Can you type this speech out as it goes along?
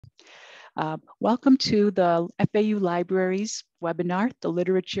Welcome to the FAU Libraries webinar, The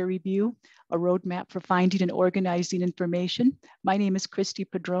Literature Review, a roadmap for finding and organizing information. My name is Christy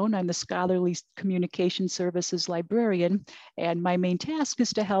Padron. I'm the Scholarly Communication Services librarian, and my main task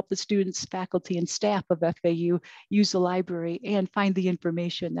is to help the students, faculty, and staff of FAU use the library and find the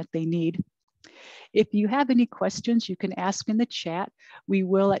information that they need. If you have any questions, you can ask in the chat. We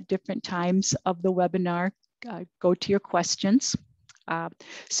will, at different times of the webinar, go to your questions.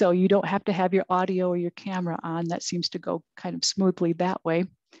 So you don't have to have your audio or your camera on. That seems to go kind of smoothly that way.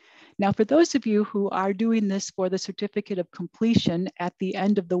 Now, for those of you who are doing this for the certificate of completion, at the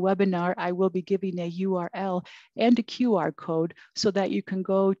end of the webinar, I will be giving a URL and a QR code so that you can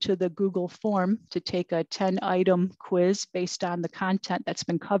go to the Google form to take a 10-item quiz based on the content that's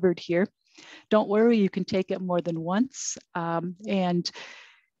been covered here. Don't worry, you can take it more than once.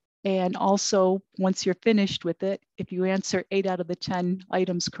 And also, once you're finished with it, if you answer 8 out of the 10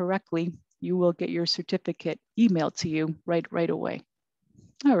 items correctly, you will get your certificate emailed to you right away.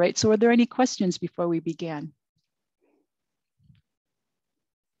 All right, so are there any questions before we begin?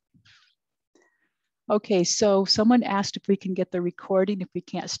 Okay, so someone asked if we can get the recording if we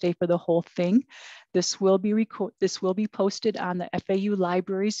can't stay for the whole thing. This will be posted on the FAU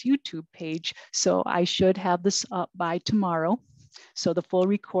Libraries YouTube page, so I should have this up by tomorrow. So the full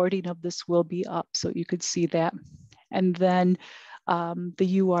recording of this will be up, so you could see that. And then the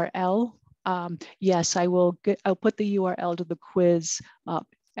URL, yes, I'll put the URL to the quiz up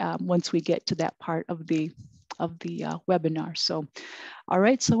once we get to that part of the webinar. So, all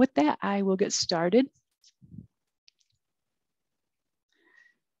right, so with that, I will get started.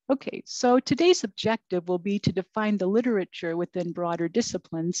 Okay, so today's objective will be to define the literature within broader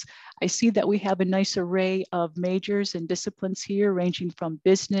disciplines. I see that we have a nice array of majors and disciplines here, ranging from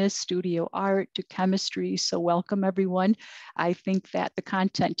business, studio art, to chemistry, so welcome everyone. I think that the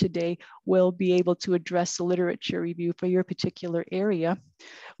content today will be able to address the literature review for your particular area.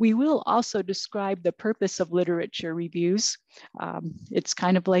 We will also describe the purpose of literature reviews. It's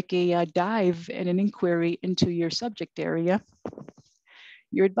kind of like a dive and an inquiry into your subject area.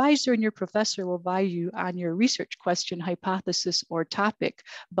 Your advisor and your professor will advise you on your research question, hypothesis, or topic,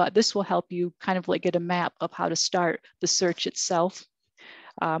 but this will help you kind of like get a map of how to start the search itself.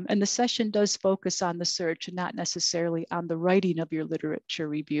 And the session does focus on the search and not necessarily on the writing of your literature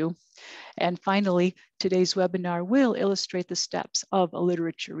review. And finally, today's webinar will illustrate the steps of a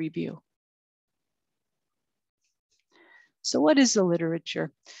literature review. So what is the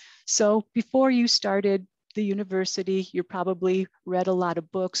literature? So before you started the university, you probably read a lot of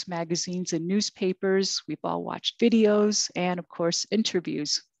books, magazines, and newspapers. We've all watched videos and, of course,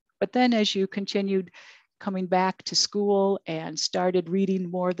 interviews. But then as you continued coming back to school and started reading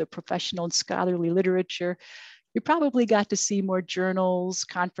more of the professional and scholarly literature, you probably got to see more journals,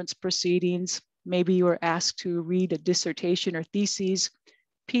 conference proceedings. Maybe you were asked to read a dissertation or theses.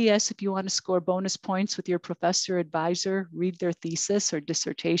 P.S. If you want to score bonus points with your professor advisor, read their thesis or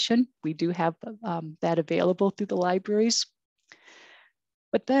dissertation. We do have that available through the libraries.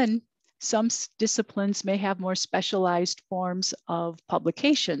 But then some disciplines may have more specialized forms of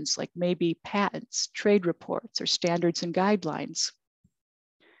publications, like maybe patents, trade reports, or standards and guidelines.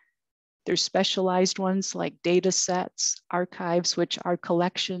 There's specialized ones like data sets, archives, which are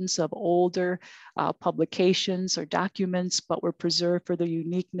collections of older publications or documents, but were preserved for their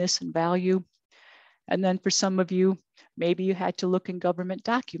uniqueness and value. And then for some of you, maybe you had to look in government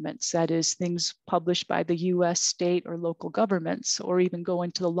documents, that is things published by the US, state, or local governments, or even go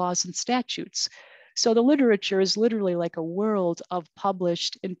into the laws and statutes. So the literature is literally like a world of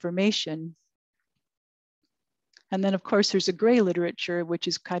published information. And then, of course, there's a gray literature, which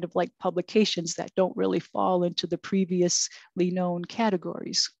is kind of like publications that don't really fall into the previously known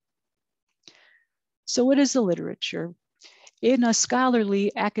categories. So what is the literature? In a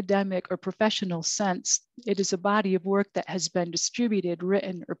scholarly, academic, or professional sense, it is a body of work that has been distributed,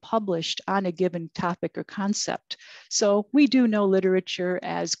 written, or published on a given topic or concept. So we do know literature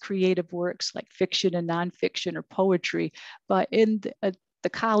as creative works like fiction and nonfiction or poetry, but in the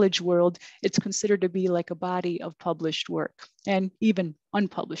college world, it's considered to be like a body of published work and even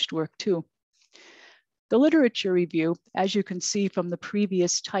unpublished work too. The literature review, as you can see from the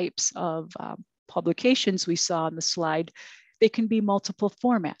previous types of publications we saw on the slide, they can be multiple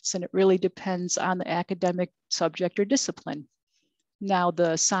formats, and it really depends on the academic subject or discipline. Now,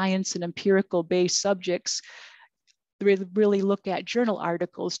 the science and empirical based subjects really look at journal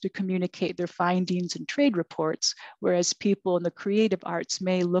articles to communicate their findings and trade reports, whereas people in the creative arts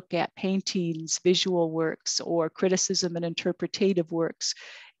may look at paintings, visual works, or criticism and interpretative works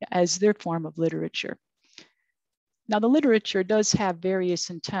as their form of literature. Now, the literature does have various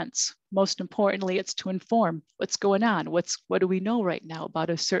intents. Most importantly, it's to inform what's going on, what do we know right now about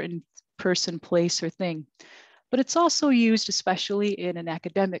a certain person, place, or thing. But it's also used, especially in an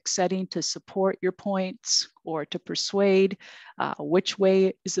academic setting, to support your points or to persuade which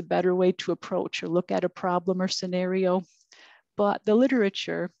way is a better way to approach or look at a problem or scenario. But the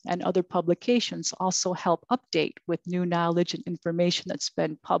literature and other publications also help update with new knowledge and information that's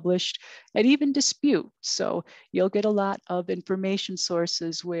been published and even dispute. So you'll get a lot of information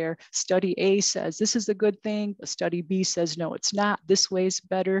sources where study A says this is a good thing, but study B says no, it's not, this way is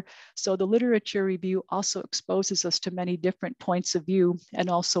better. So the literature review also exposes us to many different points of view and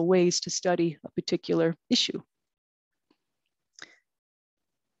also ways to study a particular issue.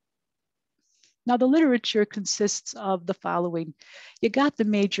 Now, the literature consists of the following. You got the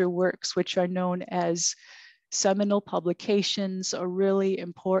major works, which are known as seminal publications or really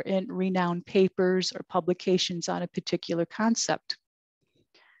important renowned papers or publications on a particular concept.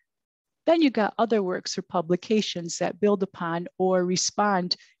 Then you got other works or publications that build upon or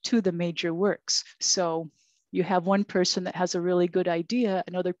respond to the major works. So you have one person that has a really good idea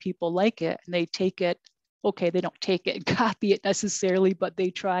and other people like it and they take it. Okay, they don't take it and copy it necessarily, but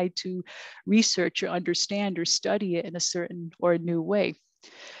they try to research or understand or study it in a certain or a new way.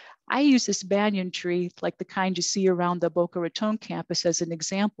 I use this banyan tree, like the kind you see around the Boca Raton campus, as an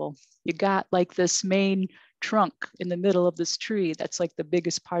example. You got like this main trunk in the middle of this tree. That's like the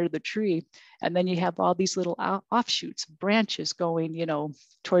biggest part of the tree. And then you have all these little offshoots, branches going,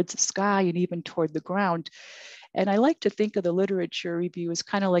 towards the sky and even toward the ground. And I like to think of the literature review as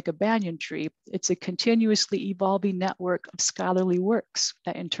kind of like a banyan tree. It's a continuously evolving network of scholarly works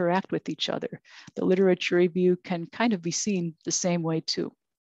that interact with each other. The literature review can kind of be seen the same way too.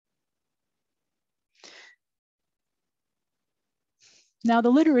 Now, the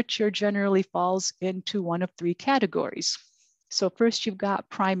literature generally falls into one of three categories. So first, you've got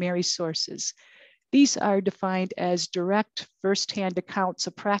primary sources. These are defined as direct firsthand accounts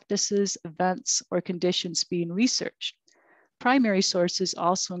of practices, events, or conditions being researched. Primary sources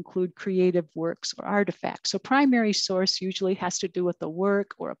also include creative works or artifacts. So primary source usually has to do with a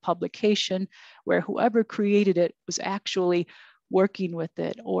work or a publication where whoever created it was actually working with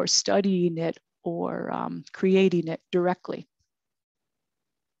it or studying it or creating it directly.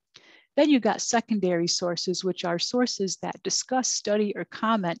 Then you got secondary sources, which are sources that discuss, study, or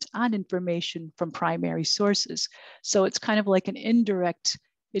comment on information from primary sources. So it's kind of like an indirect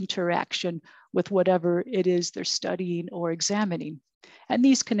interaction with whatever it is they're studying or examining. And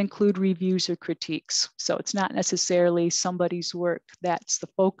these can include reviews or critiques. So it's not necessarily somebody's work that's the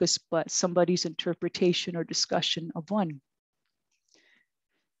focus, but somebody's interpretation or discussion of one.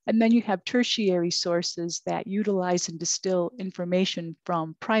 And then you have tertiary sources that utilize and distill information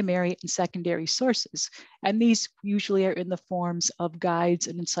from primary and secondary sources. And these usually are in the forms of guides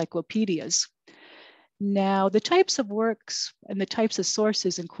and encyclopedias. Now, the types of works and the types of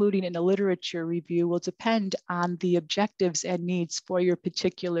sources, including in a literature review, will depend on the objectives and needs for your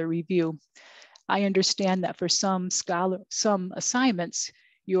particular review. I understand that for some assignments,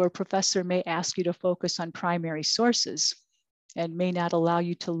 your professor may ask you to focus on primary sources and may not allow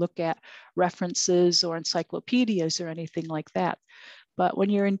you to look at references or encyclopedias or anything like that. But when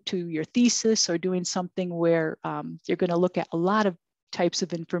you're into your thesis or doing something where you're going to look at a lot of types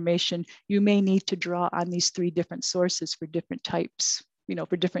of information, you may need to draw on these three different sources for different types,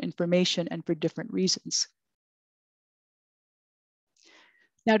 for different information and for different reasons.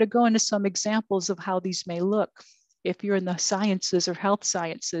 Now, to go into some examples of how these may look, if you're in the sciences or health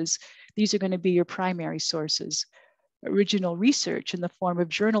sciences, these are going to be your primary sources. Original research in the form of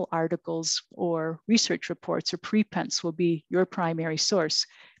journal articles or research reports or preprints will be your primary source.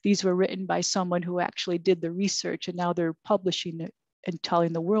 These were written by someone who actually did the research and now they're publishing it and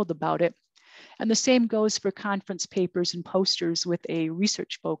telling the world about it. And the same goes for conference papers and posters with a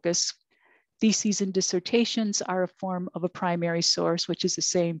research focus. Theses and dissertations are a form of a primary source, which is the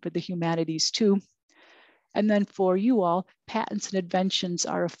same for the humanities too. And then for you all, patents and inventions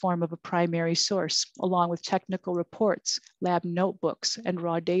are a form of a primary source, along with technical reports, lab notebooks, and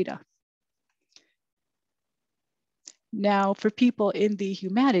raw data. Now, for people in the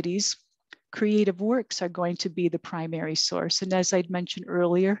humanities, creative works are going to be the primary source. And as I'd mentioned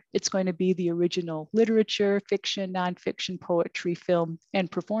earlier, it's going to be the original literature, fiction, nonfiction, poetry, film, and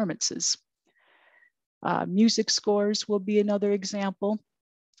performances. Music scores will be another example,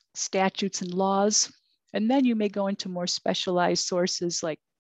 statutes and laws. And then you may go into more specialized sources like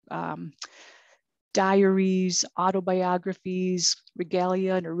diaries, autobiographies,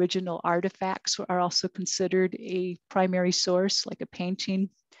 regalia, and original artifacts are also considered a primary source, like a painting.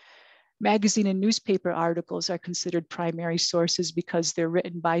 Magazine and newspaper articles are considered primary sources because they're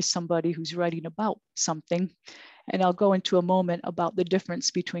written by somebody who's writing about something. And I'll go into a moment about the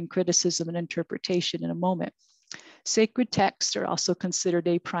difference between criticism and interpretation in a moment. Sacred texts are also considered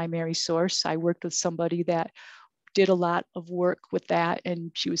a primary source. I worked with somebody that did a lot of work with that,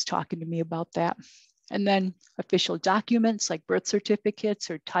 and she was talking to me about that. And then official documents like birth certificates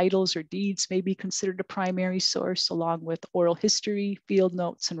or titles or deeds may be considered a primary source, along with oral history, field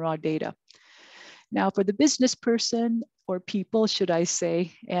notes, and raw data. Now, for the business person, or people, should I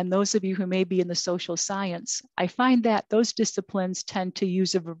say, and those of you who may be in the social science, I find that those disciplines tend to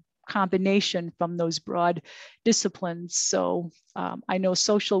use a combination from those broad disciplines. So I know a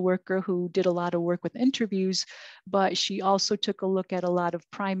social worker who did a lot of work with interviews, but she also took a look at a lot of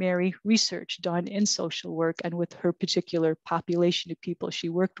primary research done in social work and with her particular population of people she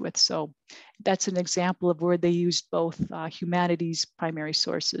worked with. So that's an example of where they used both humanities primary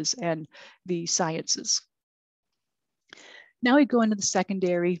sources and the sciences. Now we go into the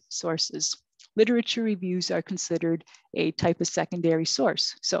secondary sources. Literature reviews are considered a type of secondary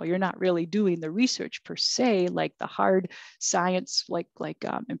source. So you're not really doing the research per se, like the hard science, like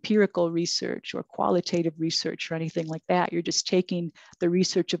empirical research or qualitative research or anything like that. You're just taking the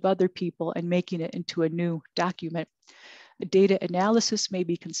research of other people and making it into a new document. A data analysis may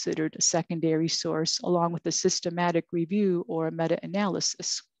be considered a secondary source, along with a systematic review or a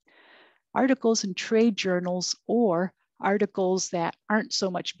meta-analysis. Articles in trade journals or articles that aren't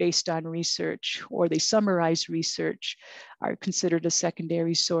so much based on research or they summarize research are considered a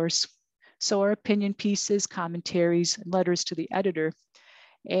secondary source. So are opinion pieces, commentaries, and letters to the editor.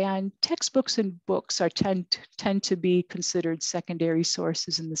 And textbooks and books tend to be considered secondary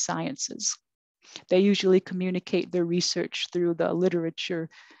sources in the sciences. They usually communicate their research through the literature,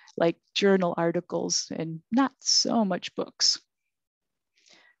 like journal articles, and not so much books.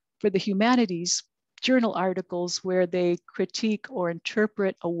 For the humanities, journal articles where they critique or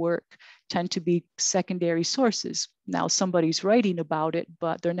interpret a work tend to be secondary sources. Now somebody's writing about it,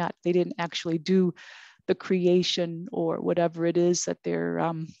 but they didn't actually do the creation or whatever it is that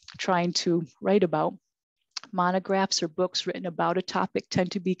they're trying to write about. Monographs or books written about a topic tend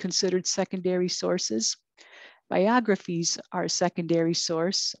to be considered secondary sources. Biographies are a secondary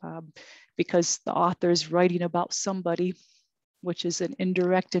source because the author is writing about somebody, which is an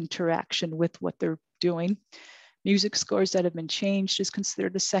indirect interaction with what they're doing. Music scores that have been changed is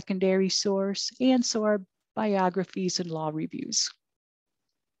considered a secondary source, and so are biographies and law reviews.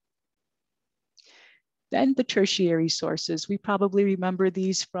 Then the tertiary sources. We probably remember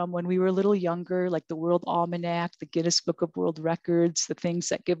these from when we were a little younger, like the World Almanac, the Guinness Book of World Records, the things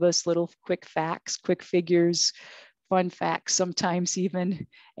that give us little quick facts, quick figures, fun facts sometimes even.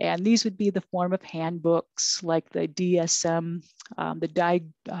 And these would be the form of handbooks like the DSM, the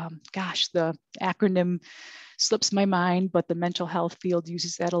acronym slips my mind, but the mental health field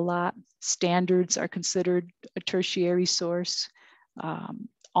uses that a lot. Standards are considered a tertiary source.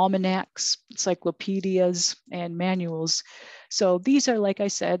 Almanacs, encyclopedias, and manuals. So these are, like I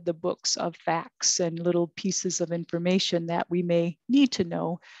said, the books of facts and little pieces of information that we may need to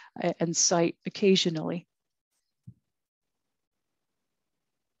know and cite occasionally.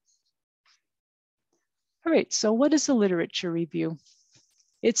 All right, so what is a literature review?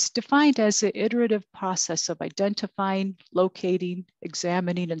 It's defined as an iterative process of identifying, locating,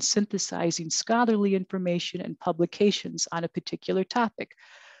 examining, and synthesizing scholarly information and publications on a particular topic.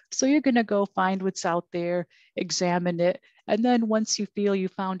 So you're going to go find what's out there, examine it, and then once you feel you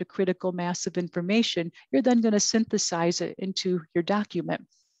found a critical mass of information, you're then going to synthesize it into your document.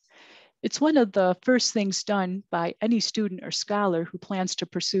 It's one of the first things done by any student or scholar who plans to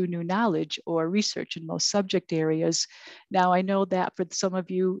pursue new knowledge or research in most subject areas. Now, I know that for some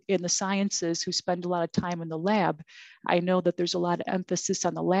of you in the sciences who spend a lot of time in the lab, I know that there's a lot of emphasis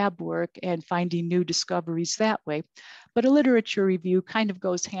on the lab work and finding new discoveries that way. But a literature review kind of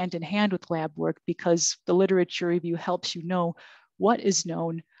goes hand in hand with lab work because the literature review helps you know what is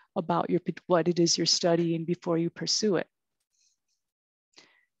known about what it is you're studying before you pursue it.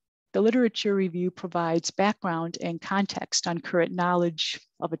 The literature review provides background and context on current knowledge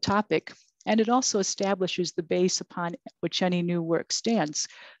of a topic, and it also establishes the base upon which any new work stands.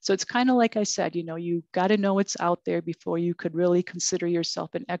 So it's kind of like I said, you got to know what's out there before you could really consider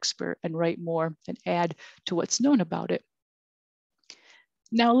yourself an expert and write more and add to what's known about it.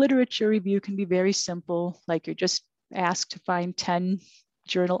 Now, literature review can be very simple, like you're just asked to find 10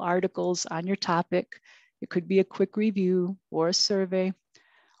 journal articles on your topic. It could be a quick review or a survey.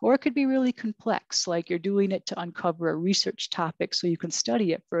 Or it could be really complex, like you're doing it to uncover a research topic so you can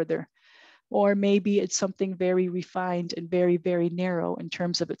study it further. or maybe it's something very refined and very, very narrow in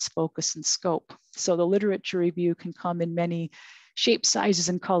terms of its focus and scope. So the literature review can come in many shapes, sizes,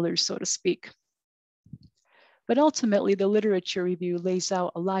 and colors, so to speak. But ultimately, the literature review lays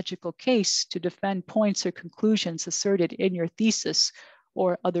out a logical case to defend points or conclusions asserted in your thesis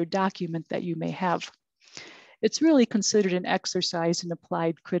or other document that you may have. It's really considered an exercise in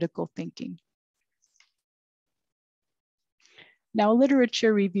applied critical thinking. Now,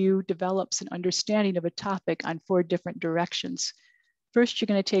 literature review develops an understanding of a topic on 4 different directions. First, you're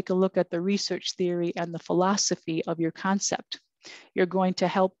going to take a look at the research theory and the philosophy of your concept. It's going to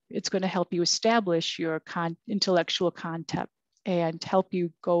help you establish your intellectual concept and help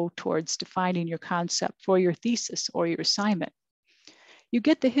you go towards defining your concept for your thesis or your assignment. You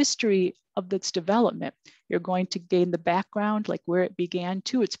get the history of its development. You're going to gain the background, like where it began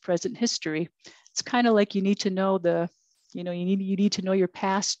to its present history. It's kind of like you need to know you need to know your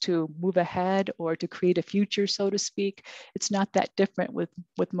past to move ahead or to create a future, so to speak. It's not that different with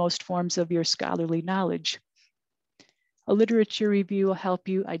most forms of your scholarly knowledge. A literature review will help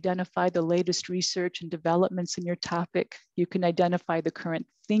you identify the latest research and developments in your topic. You can identify the current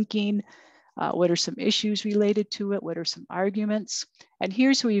thinking, what are some issues related to it, what are some arguments. And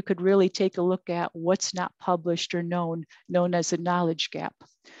here's where you could really take a look at what's not published or known as a knowledge gap.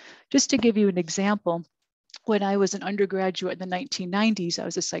 Just to give you an example, when I was an undergraduate in the 1990s, I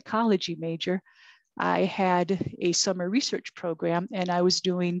was a psychology major. I had a summer research program and I was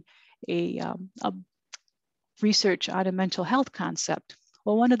doing a research on a mental health concept.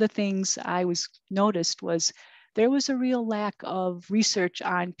 Well, one of the things I noticed was there was a real lack of research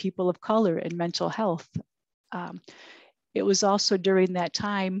on people of color and mental health. It was also during that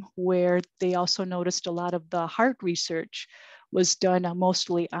time where they also noticed a lot of the heart research was done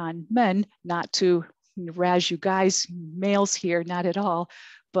mostly on men, not to razz you guys, males here, not at all,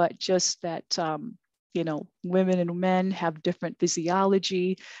 but just that, women and men have different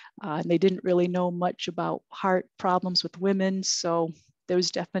physiology. And they didn't really know much about heart problems with women. So there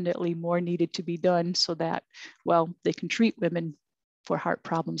was definitely more needed to be done so that, well, they can treat women for heart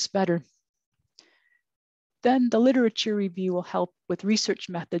problems better. Then the literature review will help with research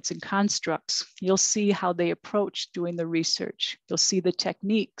methods and constructs. You'll see how they approach doing the research. You'll see the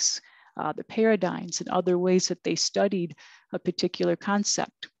techniques, the paradigms, and other ways that they studied a particular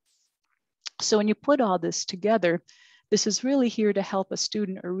concept. So when you put all this together, this is really here to help a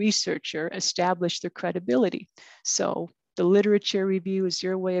student or researcher establish their credibility. So the literature review is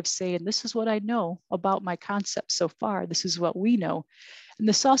your way of saying, this is what I know about my concept so far. This is what we know. And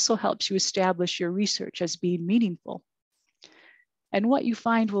this also helps you establish your research as being meaningful. And what you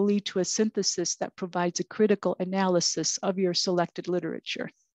find will lead to a synthesis that provides a critical analysis of your selected literature.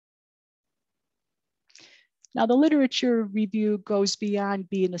 Now, the literature review goes beyond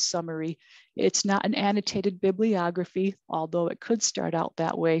being a summary. It's not an annotated bibliography, although it could start out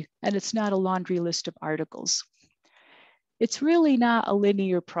that way, and it's not a laundry list of articles. It's really not a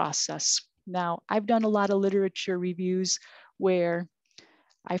linear process. Now, I've done a lot of literature reviews where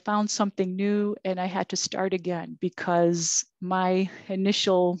I found something new and I had to start again because my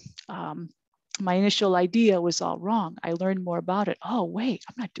initial idea was all wrong. I learned more about it. Oh, wait,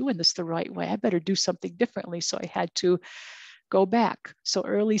 I'm not doing this the right way. I better do something differently. So I had to go back. So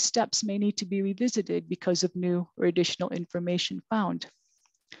early steps may need to be revisited because of new or additional information found.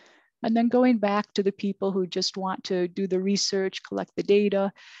 And then going back to the people who just want to do the research, collect the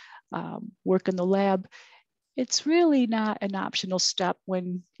data, work in the lab, it's really not an optional step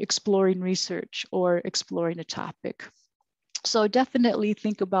when exploring research or exploring a topic. So definitely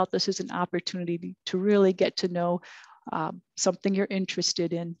think about this as an opportunity to really get to know something you're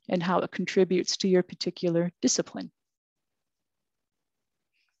interested in and how it contributes to your particular discipline.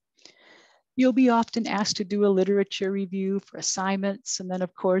 You'll be often asked to do a literature review for assignments, and then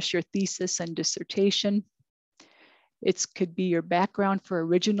of course your thesis and dissertation. It could be your background for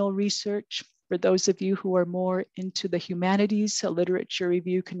original research. For those of you who are more into the humanities, a literature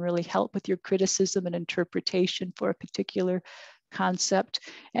review can really help with your criticism and interpretation for a particular concept.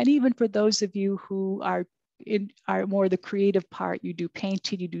 And even for those of you who are more the creative part, you do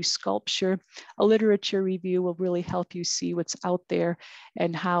painting, you do sculpture, a literature review will really help you see what's out there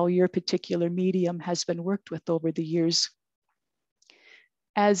and how your particular medium has been worked with over the years.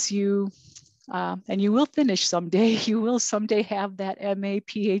 As you and you will finish someday. You will someday have that MA,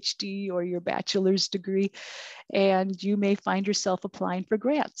 PhD, or your bachelor's degree, and you may find yourself applying for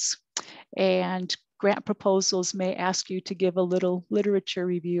grants. And grant proposals may ask you to give a little literature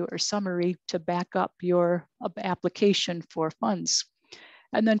review or summary to back up your application for funds.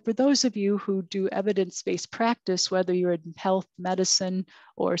 And then for those of you who do evidence-based practice, whether you're in health, medicine,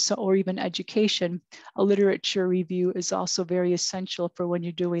 or even education, a literature review is also very essential for when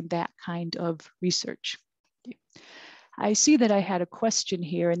you're doing that kind of research. I see that I had a question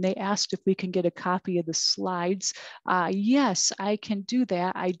here and they asked if we can get a copy of the slides. Yes, I can do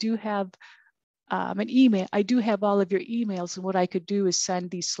that. I do have an email. I do have all of your emails, and what I could do is send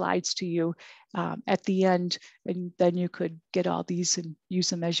these slides to you at the end, and then you could get all these and use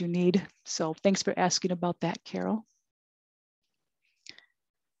them as you need. So thanks for asking about that, Carol.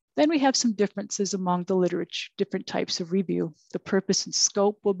 Then we have some differences among the literature, different types of review. The purpose and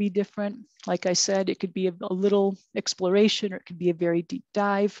scope will be different. Like I said, it could be a little exploration, or it could be a very deep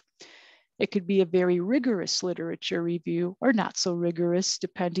dive. It could be a very rigorous literature review or not so rigorous,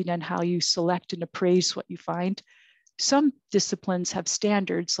 depending on how you select and appraise what you find. Some disciplines have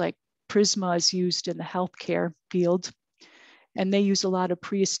standards, like PRISMA is used in the healthcare field, and they use a lot of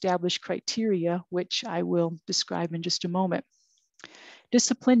pre-established criteria, which I will describe in just a moment.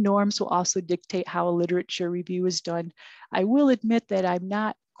 Discipline norms will also dictate how a literature review is done. I will admit that I'm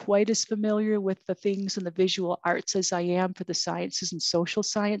not quite as familiar with the things in the visual arts as I am for the sciences and social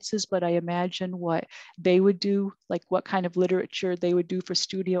sciences, but I imagine what they would do, like what kind of literature they would do for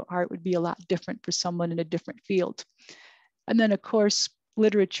studio art, would be a lot different for someone in a different field. And then of course,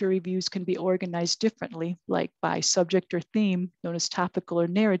 literature reviews can be organized differently, like by subject or theme, known as topical or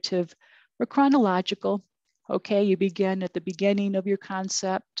narrative, or chronological. Okay, you begin at the beginning of your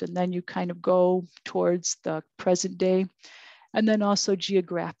concept and then you kind of go towards the present day, and then also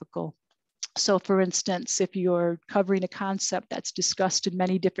geographical. So for instance, if you're covering a concept that's discussed in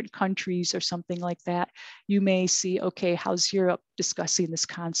many different countries or something like that, you may see, okay, how's Europe discussing this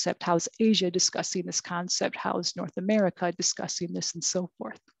concept? How's Asia discussing this concept? How's North America discussing this, and so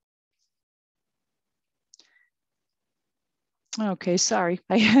forth. Okay, sorry,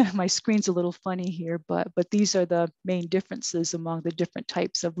 my screen's a little funny here, but these are the main differences among the different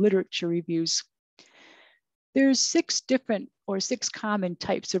types of literature reviews. There's 6 common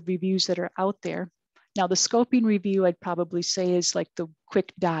types of reviews that are out there. Now the scoping review, I'd probably say, is like the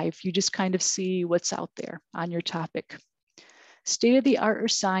quick dive. You just kind of see what's out there on your topic. State of the art or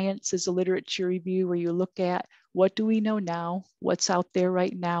science is a literature review where you look at what do we know now, what's out there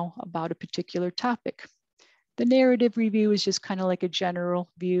right now about a particular topic. The narrative review is just kind of like a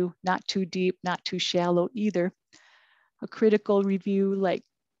general view, not too deep, not too shallow either. A critical review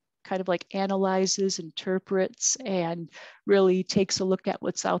kind of analyzes, interprets, and really takes a look at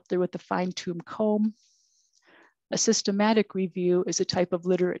what's out there with a fine-tuned comb. A systematic review is a type of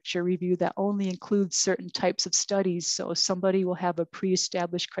literature review that only includes certain types of studies. So somebody will have a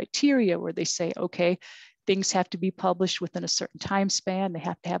pre-established criteria where they say, okay, things have to be published within a certain time span. They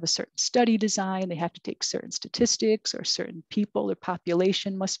have to have a certain study design. They have to take certain statistics, or certain people or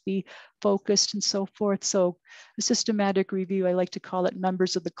population must be focused, and so forth. So a systematic review, I like to call it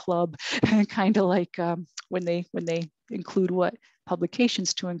members of the club, kind of like when they include what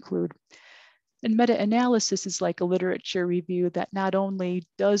publications to include. And meta-analysis is like a literature review that not only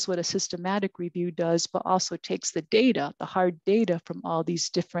does what a systematic review does, but also takes the data, the hard data from all these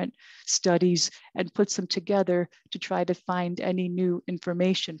different studies, and puts them together to try to find any new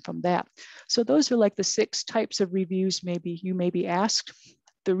information from that. So those are like the 6 types of reviews you may be asked.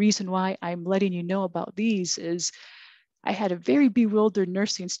 The reason why I'm letting you know about these is I had a very bewildered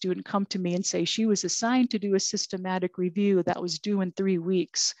nursing student come to me and say she was assigned to do a systematic review that was due in 3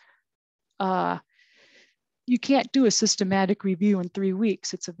 weeks. You can't do a systematic review in 3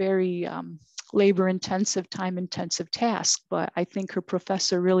 weeks. It's a very labor-intensive, time-intensive task, but I think her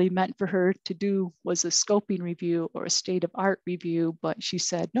professor really meant for her to do was a scoping review or a state of art review, but she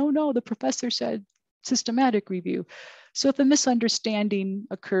said, no, the professor said systematic review. So if a misunderstanding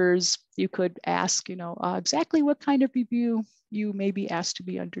occurs, you could ask, exactly what kind of review you may be asked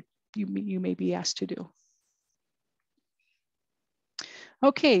to you may be asked to do.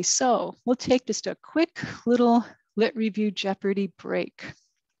 Okay, so we'll take just a quick little Lit Review Jeopardy break.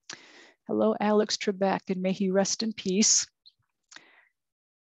 Hello, Alex Trebek, and may he rest in peace.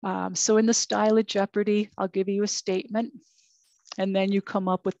 So in the style of Jeopardy, I'll give you a statement, and then you come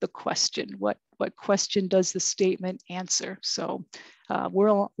up with the question. What question does the statement answer? So we're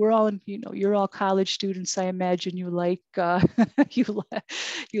all you're all college students. I imagine you like you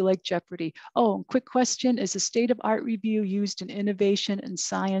like Jeopardy. Oh, quick question: is a state of art review used in innovation and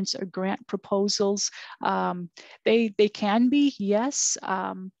science or grant proposals? They can be, yes,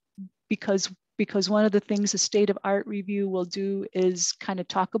 because one of the things a state of art review will do is kind of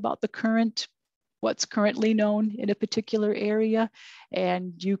talk about the current what's currently known in a particular area,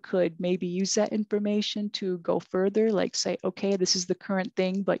 and you could maybe use that information to go further, like say, okay, this is the current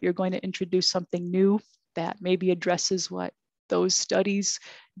thing, but you're going to introduce something new that maybe addresses what those studies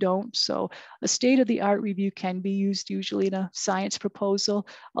don't. So a state-of-the-art review can be used usually in a science proposal.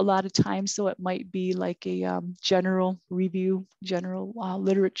 A lot of times, though, it might be like a general review, general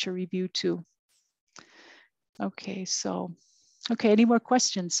literature review too. Okay, so, okay, any more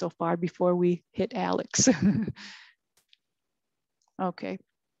questions so far before we hit Alex? Okay.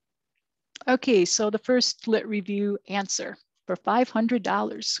 Okay, so the first lit review answer for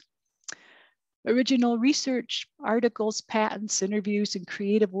 $500. Original research, articles, patents, interviews, and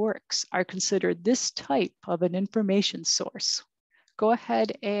creative works are considered this type of an information source. Go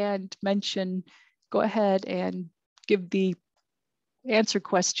ahead and give the answer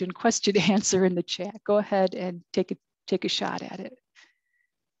question answer in the chat. Go ahead and take a shot at it.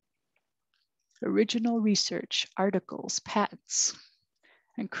 Original research, articles, patents,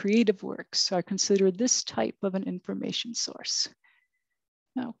 and creative works are considered this type of an information source.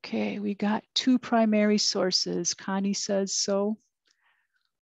 Okay, we got 2 primary sources. Connie says so.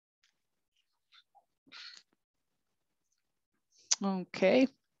 Okay,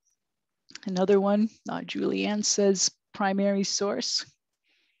 another one, Julianne says primary source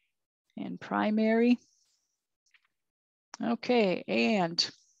and primary. Okay, and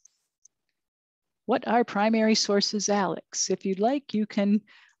what are primary sources, Alex? If you'd like, you can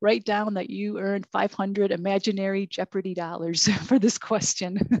write down that you earned 500 imaginary Jeopardy dollars for this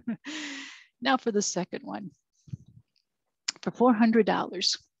question. Now for the second one. For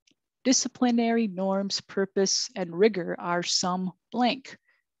 $400, disciplinary norms, purpose, and rigor are some blank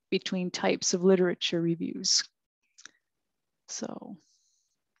between types of literature reviews. So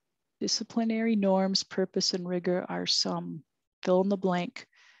disciplinary norms, purpose, and rigor are some fill in the blank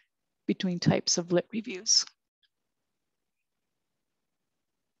between types of lit reviews.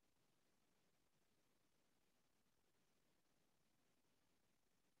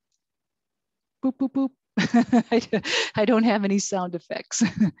 Boop, boop, boop. I don't have any sound effects.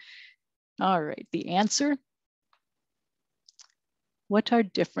 All right, the answer. What are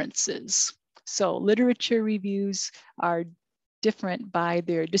differences? So literature reviews are different by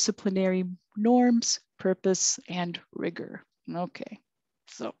their disciplinary norms, purpose, and rigor. Okay,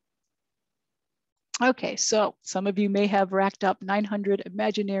 so some of you may have racked up 900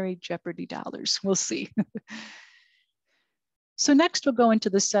 imaginary Jeopardy dollars. We'll see. So next we'll go into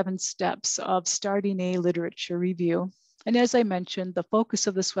the 7 steps of starting a literature review. And as I mentioned, the focus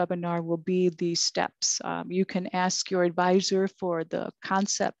of this webinar will be the steps. You can ask your advisor for the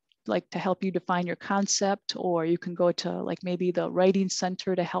concept, like to help you define your concept, or you can go to like maybe the writing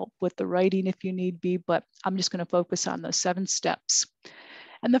center to help with the writing if you need be, but I'm just going to focus on the 7 steps.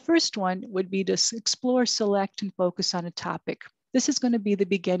 And the first one would be to explore, select, and focus on a topic. This is going to be the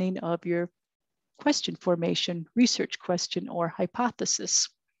beginning of your question formation, research question, or hypothesis.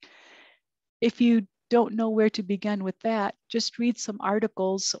 If you don't know where to begin with that, just read some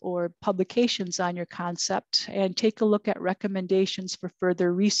articles or publications on your concept and take a look at recommendations for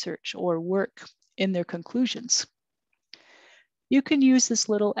further research or work in their conclusions. You can use this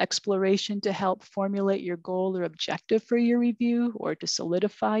little exploration to help formulate your goal or objective for your review or to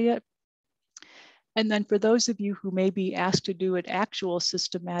solidify it. And then for those of you who may be asked to do an actual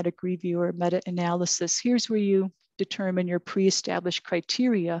systematic review or meta-analysis, here's where you determine your pre-established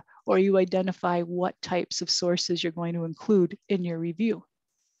criteria, or you identify what types of sources you're going to include in your review.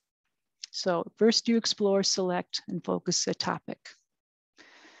 So first you explore, select, and focus a topic.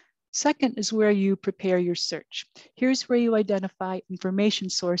 Second is where you prepare your search. Here's where you identify information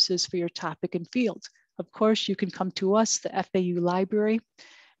sources for your topic and field. Of course, you can come to us, the FAU Library.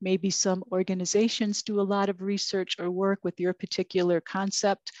 Maybe some organizations do a lot of research or work with your particular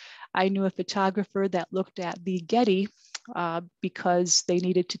concept. I knew a photographer that looked at the Getty because they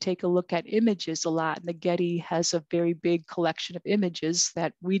needed to take a look at images a lot. And the Getty has a very big collection of images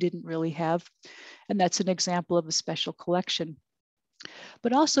that we didn't really have. And that's an example of a special collection.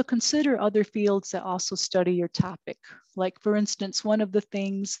 But also consider other fields that also study your topic. Like for instance, one of the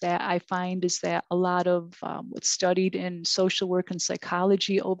things that I find is that a lot of what's studied in social work and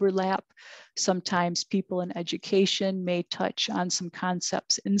psychology overlap. Sometimes people in education may touch on some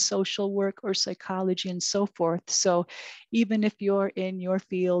concepts in social work or psychology and so forth. So even if you're in your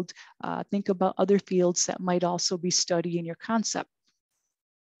field, think about other fields that might also be studying your concept.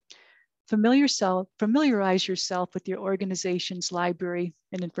 Familiarize yourself with your organization's library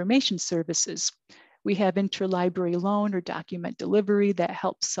and information services. We have interlibrary loan or document delivery that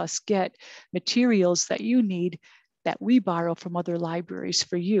helps us get materials that you need that we borrow from other libraries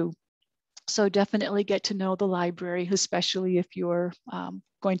for you. So definitely get to know the library, especially if you're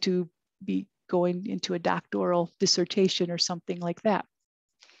going to be going into a doctoral dissertation or something like that.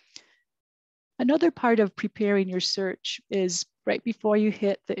 Another part of preparing your search is right before you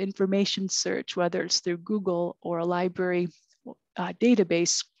hit the information search, whether it's through Google or a library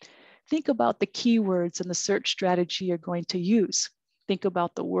database, think about the keywords and the search strategy you're going to use. Think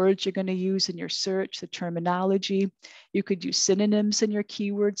about the words you're going to use in your search, the terminology. You could use synonyms in your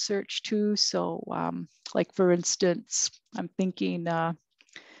keyword search too. So like for instance, I'm thinking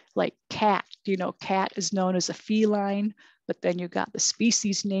like cat, cat is known as a feline, but then you got the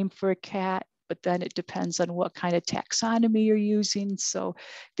species name for a cat, but then it depends on what kind of taxonomy you're using. So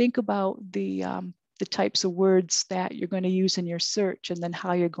think about the types of words that you're going to use in your search and then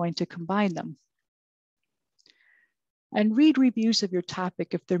how you're going to combine them. And read reviews of your topic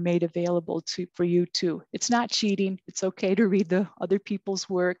if they're made available for you too. It's not cheating. It's okay to read the other people's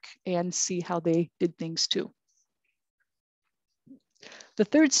work and see how they did things too. The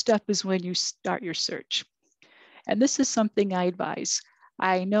third step is when you start your search. And this is something I advise.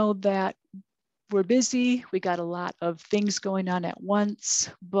 I know that we're busy, we got a lot of things going on at once,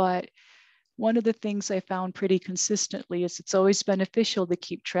 but one of the things I found pretty consistently is it's always beneficial to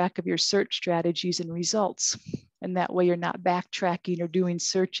keep track of your search strategies and results. And that way you're not backtracking or doing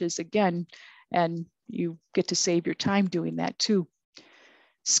searches again, and you get to save your time doing that too.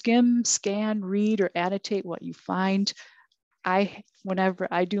 Skim, scan, read, or annotate what you find. Whenever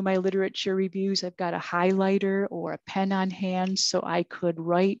I do my literature reviews, I've got a highlighter or a pen on hand so I could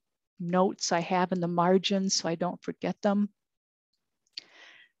write notes I have in the margins so I don't forget them.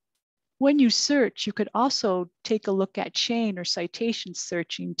 When you search, you could also take a look at chain or citation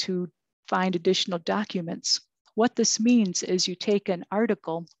searching to find additional documents. What this means is you take an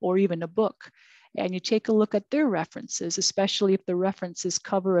article or even a book and you take a look at their references, especially if the references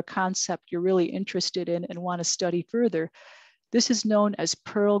cover a concept you're really interested in and want to study further. This is known as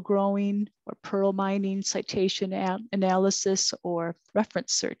pearl growing or pearl mining, citation analysis, or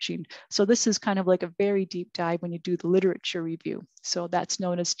reference searching. So this is kind of like a very deep dive when you do the literature review. So that's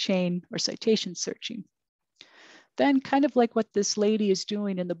known as chain or citation searching. Then kind of like what this lady is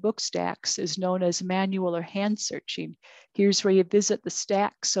doing in the book stacks is known as manual or hand searching. Here's where you visit the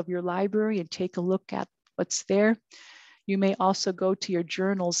stacks of your library and take a look at what's there. You may also go to your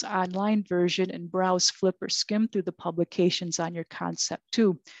journal's online version and browse, flip, or skim through the publications on your concept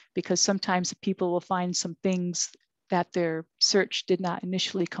too, because sometimes people will find some things that their search did not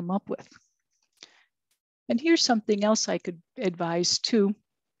initially come up with. And here's something else I could advise too,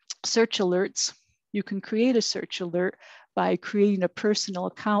 search alerts. You can create a search alert by creating a personal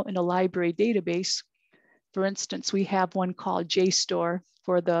account in a library database. For instance, we have one called JSTOR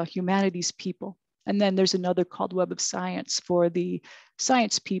for the humanities people. And then there's another called Web of Science for the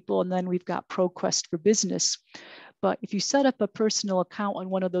science people. And then we've got ProQuest for business. But if you set up a personal account on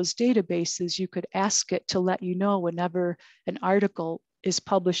one of those databases, you could ask it to let you know whenever an article is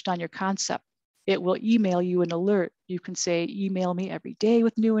published on your concept. It will email you an alert. You can say, email me every day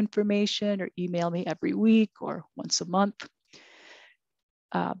with new information, or email me every week or once a month.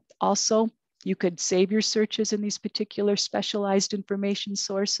 Also, you could save your searches in these particular specialized information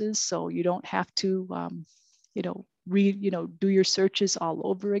sources, so you don't have to, do your searches all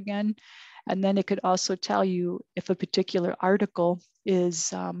over again. And then it could also tell you if a particular article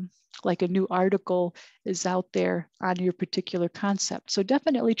is like a new article is out there on your particular concept. So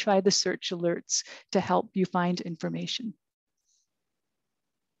definitely try the search alerts to help you find information.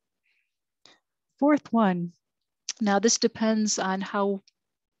 Fourth one, now this depends on how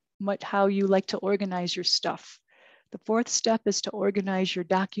you like to organize your stuff. The fourth step is to organize your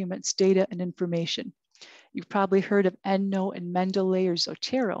documents, data, and information. You've probably heard of EndNote and Mendeley or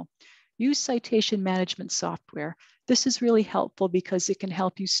Zotero. Use citation management software. This is really helpful because it can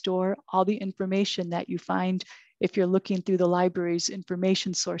help you store all the information that you find if you're looking through the library's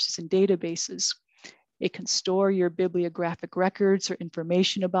information sources and databases. It can store your bibliographic records or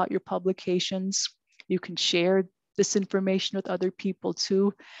information about your publications. You can share this information with other people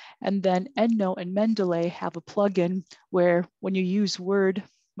too. And then EndNote and Mendeley have a plugin where when you use Word,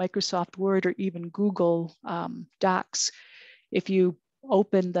 Microsoft Word, or even Google Docs, if you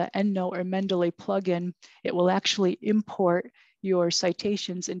open the EndNote or Mendeley plugin, it will actually import your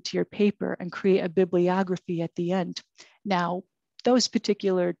citations into your paper and create a bibliography at the end. Now, those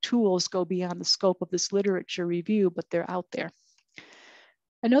particular tools go beyond the scope of this literature review, but they're out there.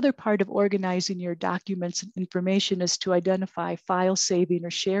 Another part of organizing your documents and information is to identify file saving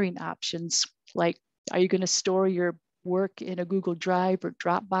or sharing options. Like, are you going to store your work in a Google Drive or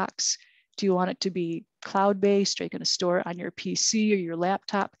Dropbox? Do you want it to be cloud-based? Are you going to store it on your PC or your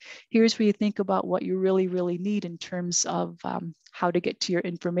laptop? Here's where you think about what you really, really need in terms of how to get to your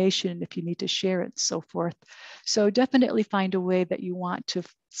information, if you need to share it, and so forth. So definitely find a way that you want to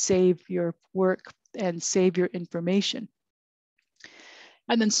save your work and save your information.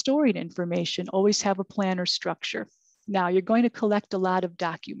 And then storing information, always have a plan or structure. Now, you're going to collect a lot of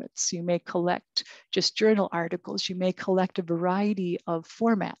documents. You may collect just journal articles. You may collect a variety of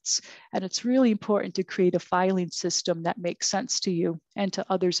formats. And it's really important to create a filing system that makes sense to you and to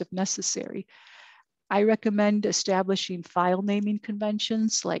others if necessary. I recommend establishing file naming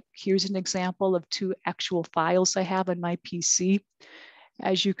conventions. Like, here's an example of 2 actual files I have on my PC.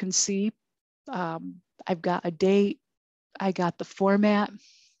 As you can see, I've got a date, I got the format,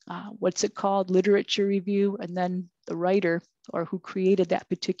 what's it called, literature review, and then the writer or who created that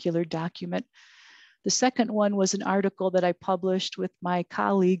particular document. The second one was an article that I published with my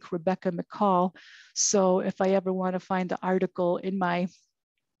colleague, Rebecca McCall. So if I ever want to find the article in my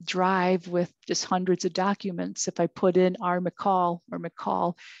drive with just hundreds of documents, if I put in R. McCall or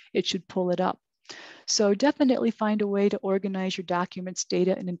McCall, it should pull it up. So definitely find a way to organize your documents,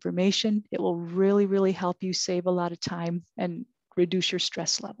 data, and information. It will really, really help you save a lot of time and reduce your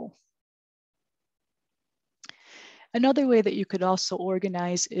stress level. Another way that you could also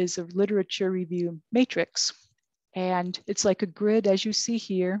organize is a literature review matrix. And it's like a grid, as you see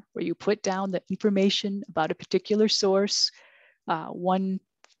here, where you put down the information about a particular source. One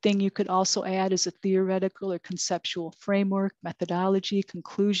thing you could also add is a theoretical or conceptual framework, methodology,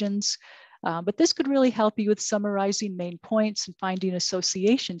 conclusions. But this could really help you with summarizing main points and finding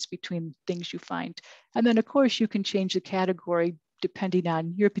associations between things you find. And then, of course, you can change the category depending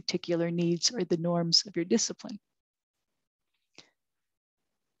on your particular needs or the norms of your discipline.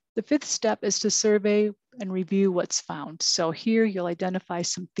 The 5th step is to survey and review what's found. So here you'll identify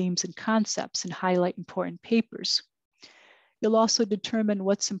some themes and concepts and highlight important papers. You'll also determine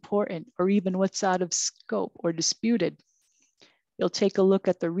what's important or even what's out of scope or disputed. You'll take a look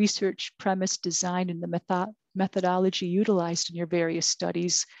at the research, premise, design, and the methodology utilized in your various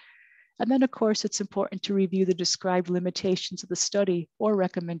studies. And then, of course, it's important to review the described limitations of the study or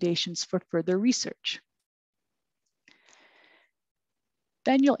recommendations for further research.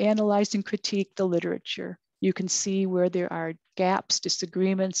 Then you'll analyze and critique the literature. You can see where there are gaps,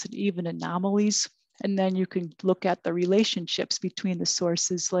 disagreements, and even anomalies. And then you can look at the relationships between the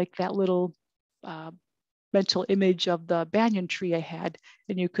sources, like that little mental image of the banyan tree I had,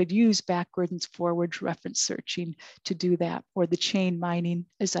 and you could use backwards and forwards reference searching to do that, or the chain mining,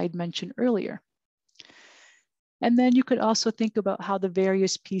 as I'd mentioned earlier. And then you could also think about how the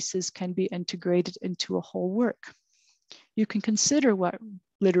various pieces can be integrated into a whole work. You can consider what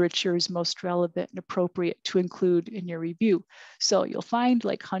literature is most relevant and appropriate to include in your review. So you'll find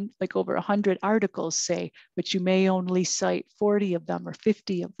like over 100 articles, say, but you may only cite 40 of them or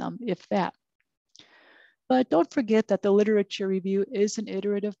 50 of them, if that. But don't forget that the literature review is an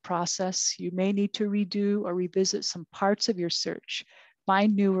iterative process. You may need to redo or revisit some parts of your search,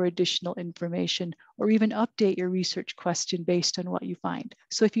 find new or additional information, or even update your research question based on what you find.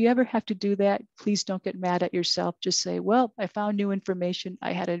 So if you ever have to do that, please don't get mad at yourself. Just say, well, I found new information.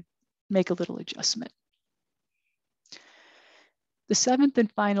 I had to make a little adjustment. The 7th and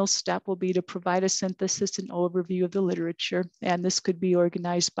final step will be to provide a synthesis and overview of the literature, and this could be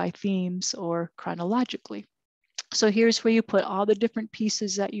organized by themes or chronologically. So here's where you put all the different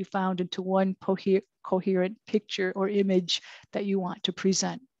pieces that you found into one coherent picture or image that you want to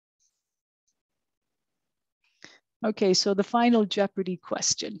present. Okay, so the final Jeopardy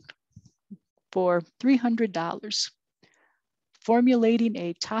question for $300. Formulating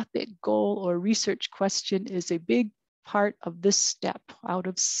a topic, goal, or research question is a big part of this step out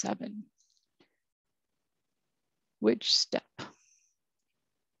of 7. Which step?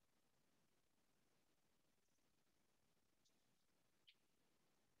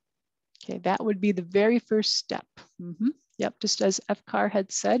 Okay, that would be the very first step. Yep, just as F. Carr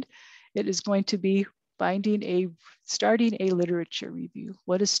had said, it is going to be starting a literature review.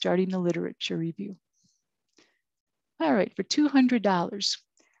 What is starting a literature review? All right, for $200,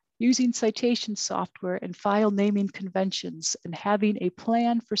 using citation software and file naming conventions and having a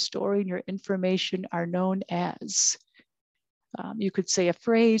plan for storing your information are known as. You could say a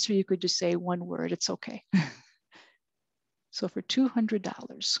phrase or you could just say one word, it's okay. So for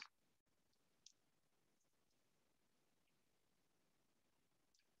 $200.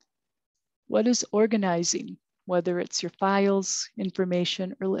 What is organizing, whether it's your files,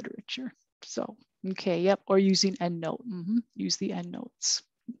 information, or literature? So, okay, yep, or using EndNote. Use the EndNotes.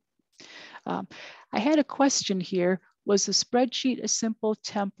 I had a question here. Was the spreadsheet a simple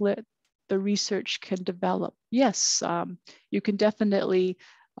template the research can develop. Yes, you can definitely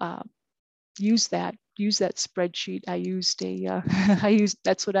use that spreadsheet. I used a,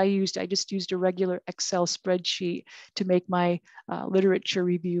 that's what I used. I just used a regular Excel spreadsheet to make my literature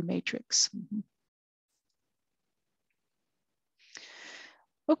review matrix.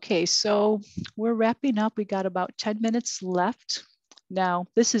 Okay, so we're wrapping up. We got about 10 minutes left. Now,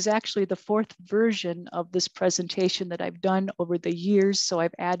 this is actually the 4th version of this presentation that I've done over the years. So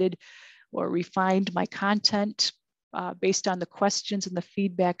I've added or refined my content based on the questions and the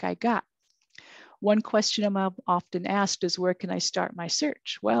feedback I got. One question I'm often asked is, where can I start my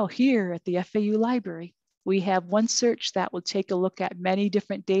search? Well, here at the FAU Library, we have one search that will take a look at many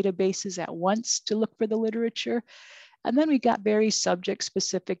different databases at once to look for the literature. And then we got very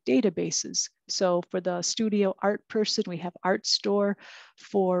subject-specific databases. So for the studio art person, we have ArtStore.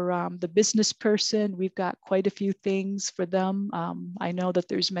 For the business person, we've got quite a few things for them. I know that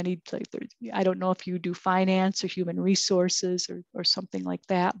there's many, I don't know if you do finance or human resources or something like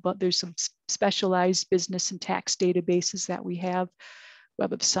that, but there's some specialized business and tax databases that we have.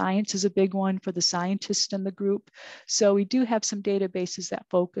 Web of Science is a big one for the scientists in the group. So we do have some databases that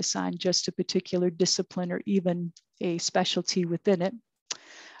focus on just a particular discipline or even a specialty within it.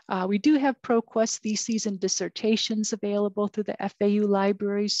 We do have ProQuest theses and dissertations available through the FAU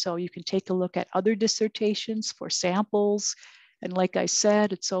library, so you can take a look at other dissertations for samples. And like I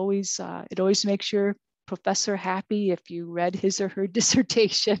said, it always makes your professor happy if you read his or her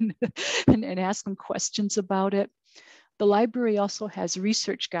dissertation and ask them questions about it. The library also has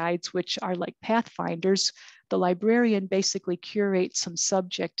research guides, which are like pathfinders. The librarian basically curates some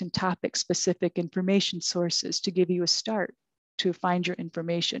subject and topic specific information sources to give you a start to find your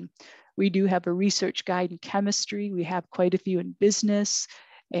information. We do have a research guide in chemistry. We have quite a few in business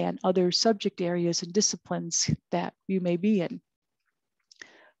and other subject areas and disciplines that you may be in.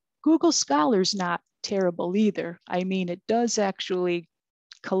 Google Scholar's not terrible either. I mean, it does actually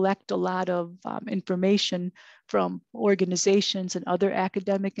collect a lot of information from organizations and other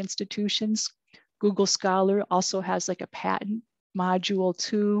academic institutions. Google Scholar also has like a patent module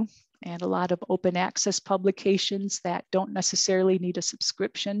too, and a lot of open access publications that don't necessarily need a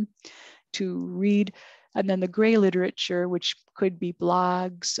subscription to read. And then the gray literature, which could be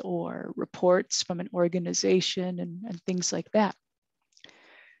blogs or reports from an organization and things like that.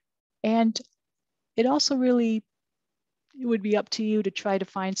 And it also really, it would be up to you to try to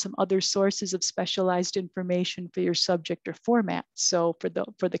find some other sources of specialized information for your subject or format. So for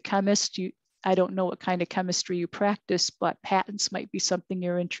the chemist, I don't know what kind of chemistry you practice, but patents might be something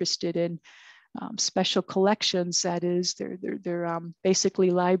you're interested in. Special collections, that is, they're basically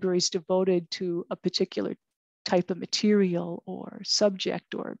libraries devoted to a particular type of material or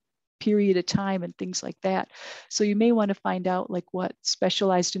subject or period of time and things like that. So you may want to find out like what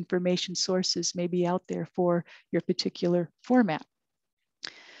specialized information sources may be out there for your particular format.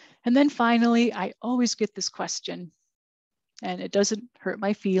 And then finally, I always get this question, and it doesn't hurt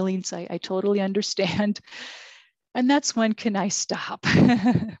my feelings. I totally understand. And that's, when can I stop?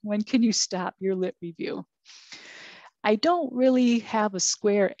 When can you stop your lit review? I don't really have a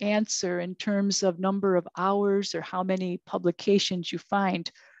square answer in terms of number of hours or how many publications you find,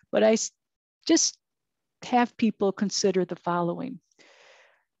 but I just have people consider the following.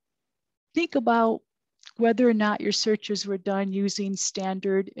 Think about whether or not your searches were done using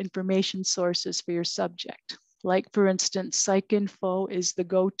standard information sources for your subject. Like, for instance, PsycInfo is the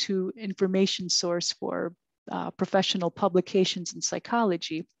go-to information source for professional publications in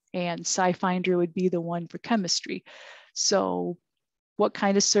psychology, and SciFinder would be the one for chemistry. So what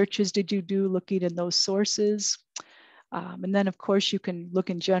kind of searches did you do looking in those sources? And then, of course, you can look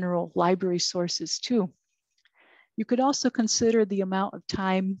in general library sources too. You could also consider the amount of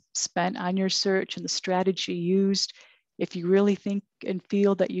time spent on your search and the strategy used. If you really think and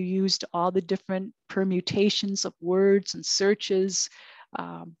feel that you used all the different permutations of words and searches,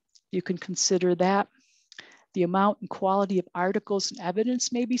 you can consider that. The amount and quality of articles and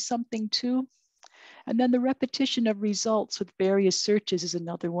evidence may be something too. And then the repetition of results with various searches is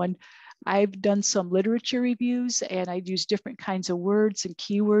another one. I've done some literature reviews, and I'd use different kinds of words and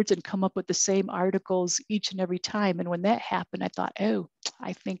keywords and come up with the same articles each and every time. And when that happened, I thought, oh,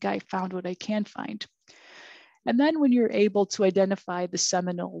 I think I found what I can find. And then when you're able to identify the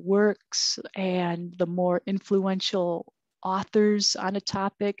seminal works and the more influential authors on a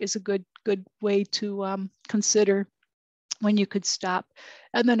topic is a good way to consider when you could stop.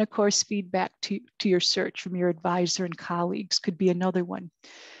 And then, of course, feedback to your search from your advisor and colleagues could be another one.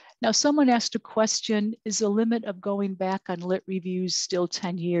 Now, someone asked a question, is the limit of going back on lit reviews still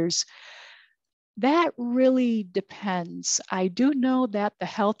 10 years? That really depends. I do know that the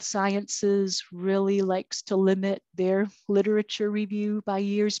health sciences really likes to limit their literature review by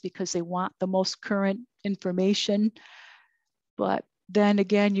years because they want the most current information. But then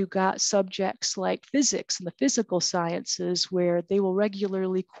again, you got subjects like physics and the physical sciences where they will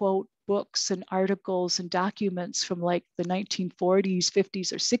regularly quote books and articles and documents from like the 1940s,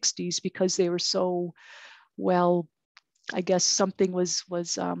 50s, or 60s because they were so well, I guess something was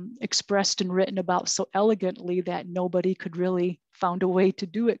expressed and written about so elegantly that nobody could really found a way to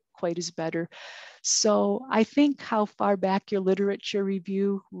do it quite as better. So I think how far back your literature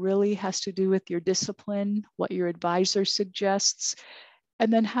review really has to do with your discipline, what your advisor suggests,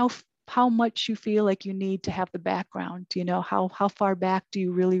 and then how much you feel like you need to have the background. You know, how far back do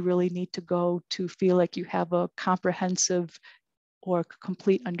you really need to go to feel like you have a comprehensive or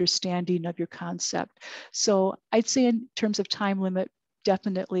complete understanding of your concept. So I'd say in terms of time limit,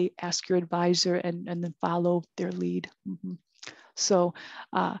 definitely ask your advisor and then follow their lead. Mm-hmm. So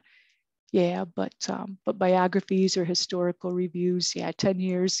yeah, but biographies or historical reviews, yeah, 10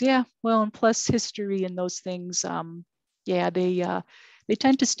 years, yeah, well, and plus history and those things, yeah, they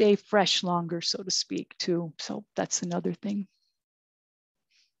tend to stay fresh longer, so to speak, too. So that's another thing.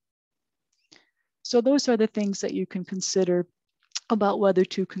 So those are the things that you can consider about whether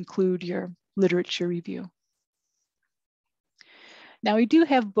to conclude your literature review. Now, we do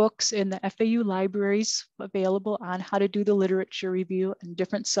have books in the FAU libraries available on how to do the literature review in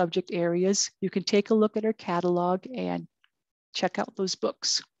different subject areas. You can take a look at our catalog and check out those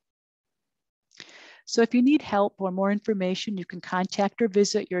books. So if you need help or more information, you can contact or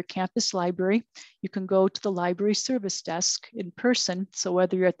visit your campus library. You can go to the library service desk in person. So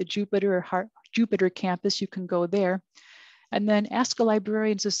whether you're at the Jupiter or Jupiter campus, you can go there. And then ask a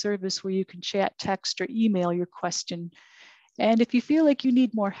librarian's a service where you can chat, text, or email your question. And if you feel like you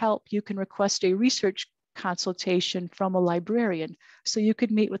need more help, you can request a research consultation from a librarian. So you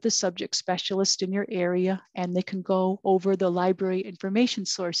could meet with a subject specialist in your area and they can go over the library information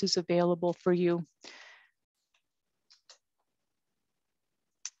sources available for you.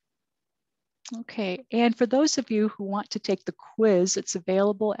 Okay, and for those of you who want to take the quiz, it's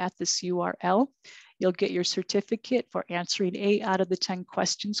available at this URL. You'll get your certificate for answering 8 out of the 10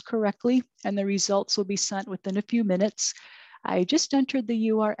 questions correctly, and the results will be sent within a few minutes. I just entered the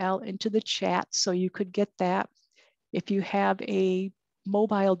URL into the chat, so you could get that. If you have a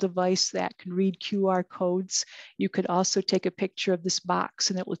mobile device that can read QR codes, you could also take a picture of this box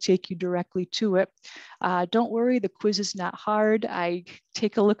and it will take you directly to it. Don't worry, the quiz is not hard. I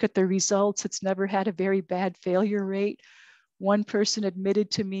take a look at the results. It's never had a very bad failure rate. One person admitted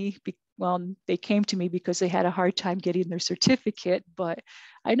to me, well, they came to me because they had a hard time getting their certificate, but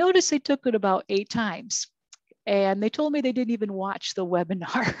I noticed they took it about 8 times. And they told me they didn't even watch the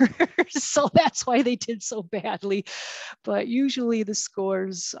webinar. So that's why they did so badly. But usually the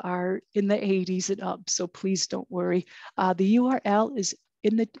scores are in the 80s and up. So please don't worry. The URL is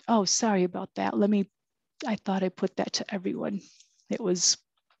in the, oh, sorry about that. I thought I put that to everyone. It was,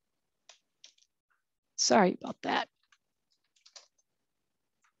 sorry about that.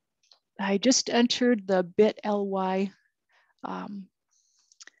 I just entered the bit.ly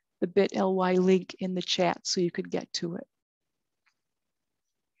link in the chat so you could get to it.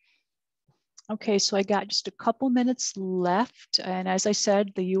 Okay, so I got just a couple minutes left. And as I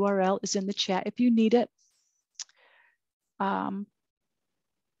said, the URL is in the chat if you need it.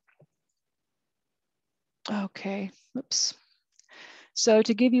 Okay, oops. So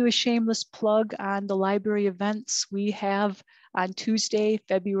to give you a shameless plug on the library events, we have on Tuesday,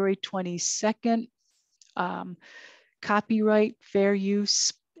 February 22nd, copyright, fair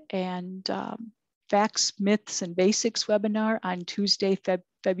use, and facts, myths, and basics webinar on Tuesday,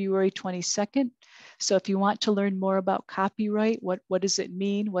 February 22nd. So if you want to learn more about copyright, what does it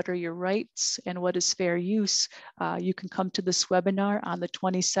mean? What are your rights? And what is fair use? You can come to this webinar on the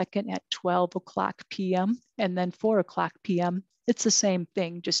 22nd at 12 o'clock p.m. and then 4 o'clock p.m. It's the same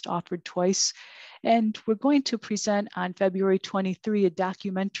thing, just offered twice. And we're going to present on February 23 a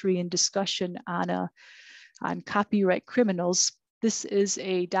documentary and discussion on copyright criminals. This is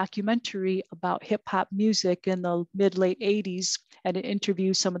a documentary about hip hop music in the mid-late 80s, and it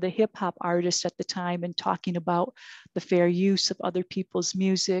interviews some of the hip hop artists at the time and talking about the fair use of other people's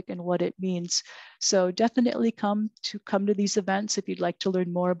music and what it means. So definitely come to these events if you'd like to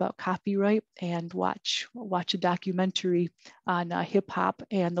learn more about copyright and watch a documentary on hip hop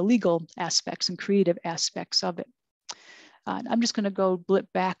and the legal aspects and creative aspects of it. I'm just going to go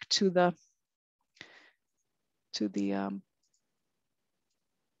blip back to the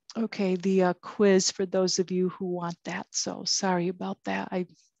Okay, the quiz for those of you who want that. So sorry about that.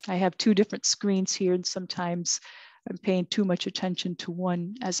 I have two different screens here, and sometimes I'm paying too much attention to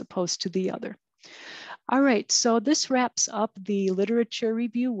one as opposed to the other. All right, so this wraps up the literature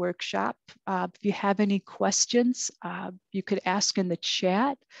review workshop. If you have any questions, you could ask in the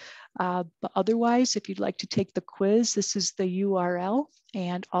chat. But otherwise, if you'd like to take the quiz, this is the URL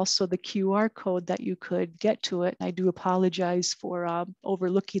and also the QR code that you could get to it. And I do apologize for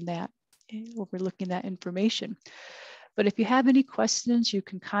overlooking that information. But if you have any questions, you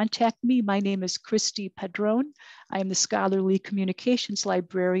can contact me. My name is Christy Padron. I am the Scholarly Communications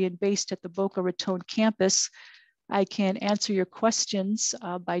Librarian based at the Boca Raton campus. I can answer your questions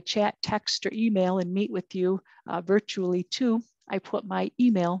by chat, text, or email and meet with you virtually too. I put my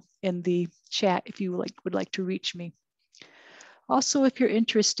email in the chat if you would like to reach me. Also, if you're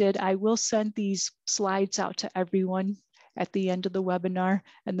interested, I will send these slides out to everyone at the end of the webinar,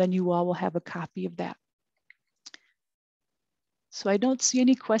 and then you all will have a copy of that. So I don't see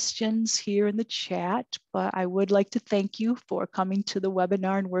any questions here in the chat, but I would like to thank you for coming to the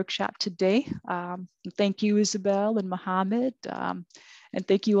webinar and workshop today. Thank you, Isabel and Mohammed. And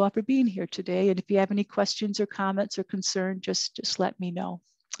thank you all for being here today. And if you have any questions or comments or concerns, just let me know.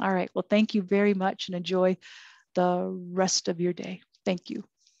 All right, well, thank you very much and enjoy the rest of your day. Thank you.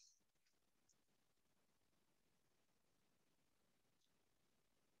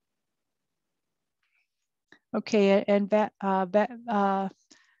 Okay, and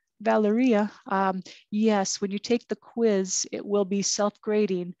Valeria, yes, when you take the quiz, it will be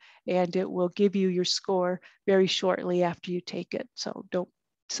self-grading and it will give you your score very shortly after you take it.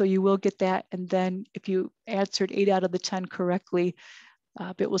 So you will get that. And then if you answered 8 out of the 10 correctly,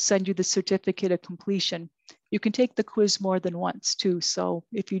 it will send you the certificate of completion. You can take the quiz more than once too. So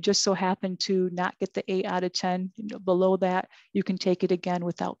if you just so happen to not get the 8 out of 10, below that, you can take it again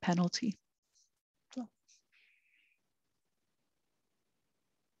without penalty.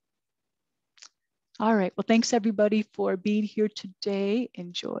 All right, well, thanks everybody for being here today.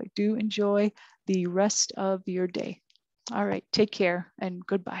 Do enjoy the rest of your day. All right, take care and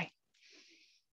goodbye.